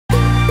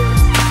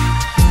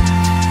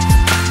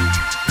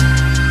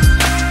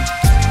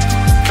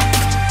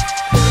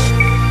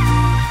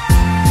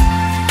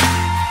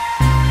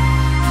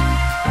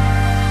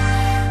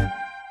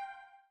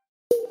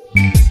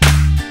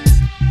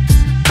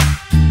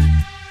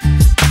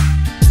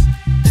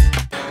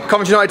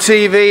Coventry United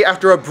TV,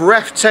 after a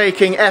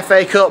breathtaking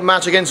FA Cup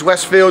match against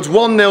Westfields,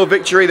 1-0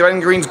 victory, the Red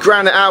and Greens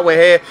ground it out.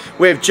 We're here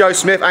with Joe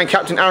Smith and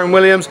Captain Aaron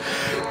Williams.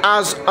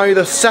 As only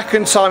the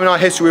second time in our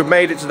history we've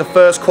made it to the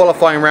first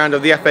qualifying round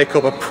of the FA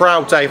Cup, a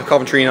proud day for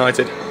Coventry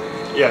United.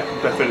 Yeah,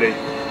 definitely.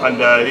 And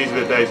these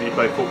are the days that you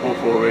play football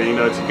for, really, you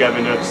know,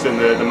 togetherness and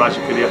the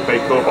magic of the FA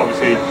Cup.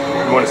 Obviously,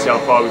 we want to see how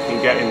far we can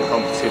get in the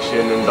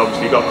competition, and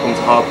obviously you've got to come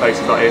to hard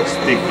places like this,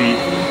 dig deep,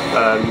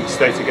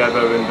 stay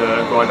together and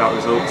grind out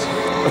results.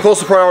 Of course,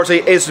 the priority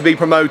is to be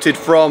promoted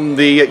from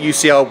the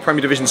UCL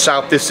Premier Division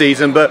South this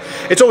season, but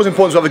it's always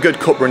important to have a good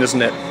cup run,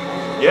 isn't it?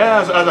 Yeah,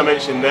 as I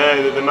mentioned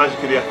there, the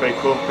magic of the FA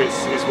Cup, it's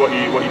what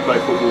you play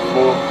football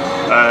for.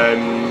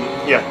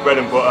 Yeah, bread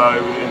and butter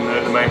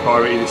in the main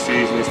priority this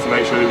season is to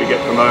make sure that we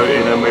get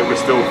promoted, and we're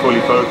still fully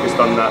focused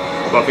on that.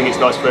 But I think it's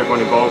nice for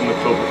everyone involved in the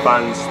club, the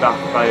fans, staff,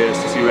 players,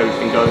 to see where we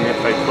can go in the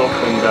FA Cup,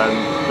 and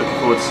looking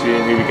forward to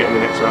seeing who we get in the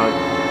next round.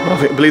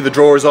 I believe the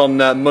draw is on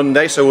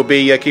Monday, so we'll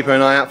be keeping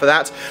an eye out for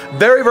that.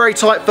 Very, very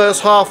tight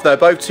first half though.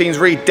 Both teams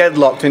really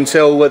deadlocked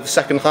until the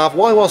second half.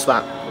 Why was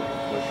that?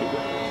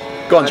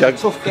 Go on, Joe.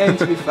 It's a tough game,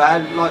 to be fair.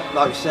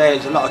 Like you say,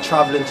 it's a lot of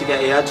travelling to get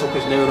here. It took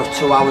us near enough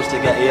 2 hours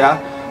to get here.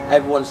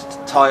 Everyone's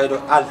tired,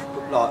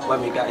 like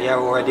when we get here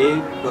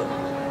already. But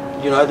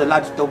you know, the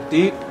lads dug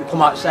deep. We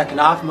come out second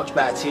half, much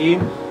better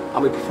team,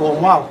 and we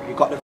performed well. We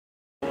got the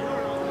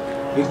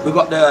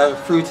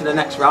through to the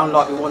next round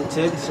like we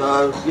wanted.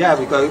 So yeah,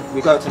 we go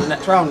to the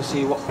next round and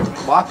see what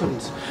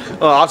happens.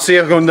 Oh, I'll see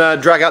if I can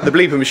drag out the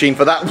bleeper machine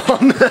for that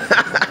one.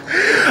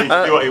 He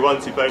can do what he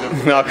wants, he played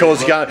him. No, of course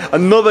he can.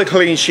 Another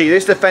clean sheet.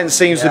 This defence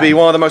seems to be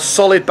one of the most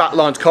solid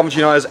backlines Coventry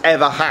United has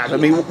ever had. I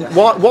mean,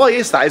 why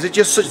is that? Is it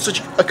just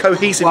such a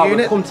cohesive unit?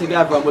 We've come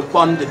together and we've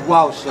bonded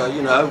well, so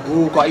you know, we've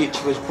all got each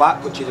other's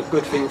back, which is a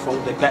good thing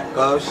from the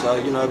get-go, so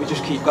you know, we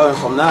just keep going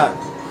from there.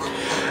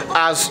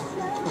 As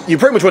you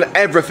pretty much won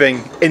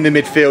everything in the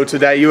midfield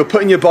today. You were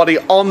putting your body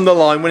on the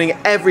line, winning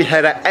every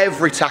header,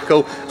 every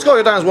tackle. It's got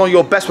to go down as one of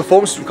your best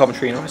performances from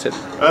Coventry United.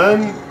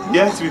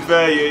 Yeah, to be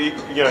fair, you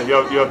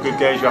have good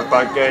games, you have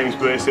bad games,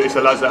 but it's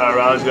the lads that are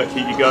around you that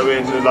keep you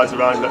going, the lads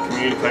around you that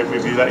communicate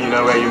with you, let you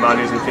know where your man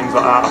is and things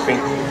like that. I think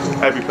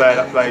every player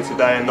that played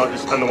today, and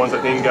the ones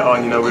that didn't get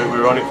on, you know, we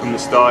were on it from the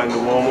start in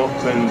the warm-up,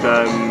 and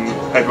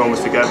everyone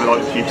was together,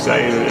 like you keep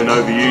saying, and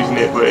overusing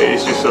it, but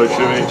it's just so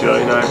true, isn't it, Joe?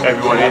 You know,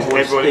 everyone is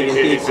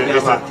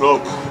a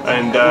club,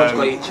 and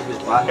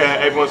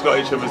everyone's got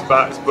each other's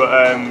backs, but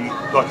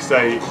like I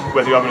say,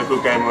 whether you're having a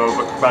good game or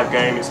a bad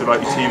game, it's about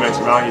your teammates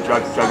around you,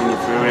 dragging you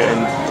through it,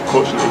 and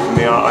fortunately for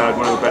me, I had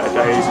one of the better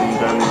days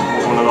and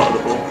won a lot of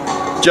the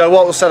ball. Joe,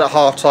 what was said at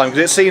half-time?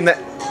 Because it seemed that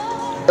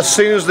as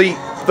soon as the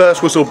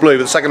first whistle blew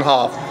for the second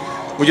half,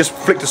 we just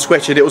flicked a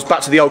switch and it was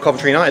back to the old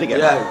Coventry United again.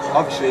 Yeah,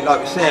 obviously,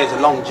 like we say, it's a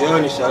long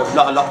journey, so we've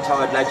got a lot of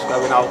tired legs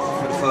going out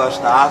for the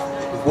first half.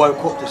 We've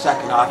woke up the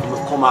second half and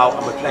we've come out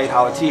and we've played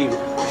our team,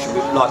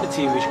 like the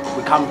team we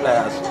can play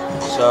as.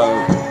 So,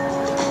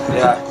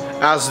 yeah.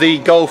 As the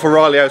goal for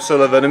Riley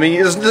O'Sullivan, I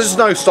mean, there's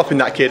no stopping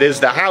that kid,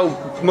 is there? How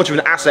much of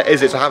an asset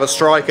is it to have a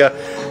striker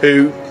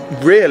who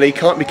really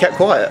can't be kept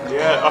quiet?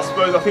 Yeah, I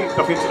think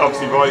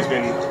obviously Riley's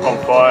been on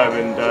fire,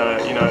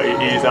 and you know,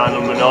 he is our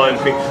number 9. I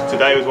think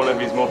today was one of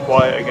his more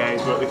quieter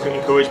games, but the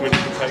encouragement you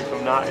can take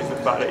from that is the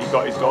fact that he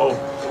got his goal,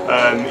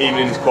 even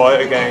in his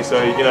quieter game.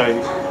 So you know,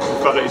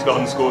 the fact that he's got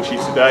on the score sheet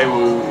today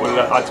will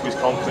add to his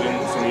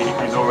confidence, and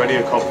he's already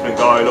a confident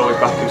guy. He'll always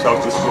back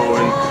himself to score,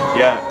 and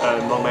yeah,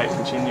 long may it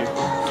continue.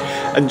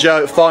 And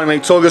Joe, finally,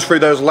 talk us through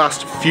those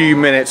last few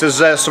minutes. As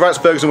Sir Alex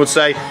Ferguson would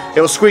say,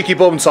 it was squeaky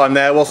bum time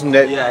there, wasn't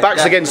it? Yeah,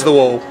 backs against the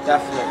wall.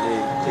 Definitely.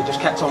 They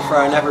just kept on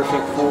throwing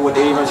everything forward.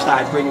 They even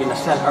started bringing the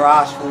centre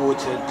halves forward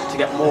to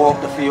get more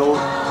up the field.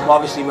 But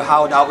obviously, we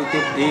held out, we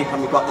dug deep, and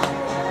we got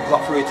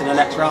through to the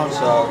next round.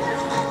 So,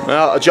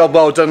 well, a job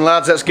well done,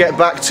 lads. Let's get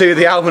back to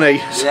the Albany.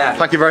 Yeah.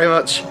 Thank you very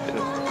much.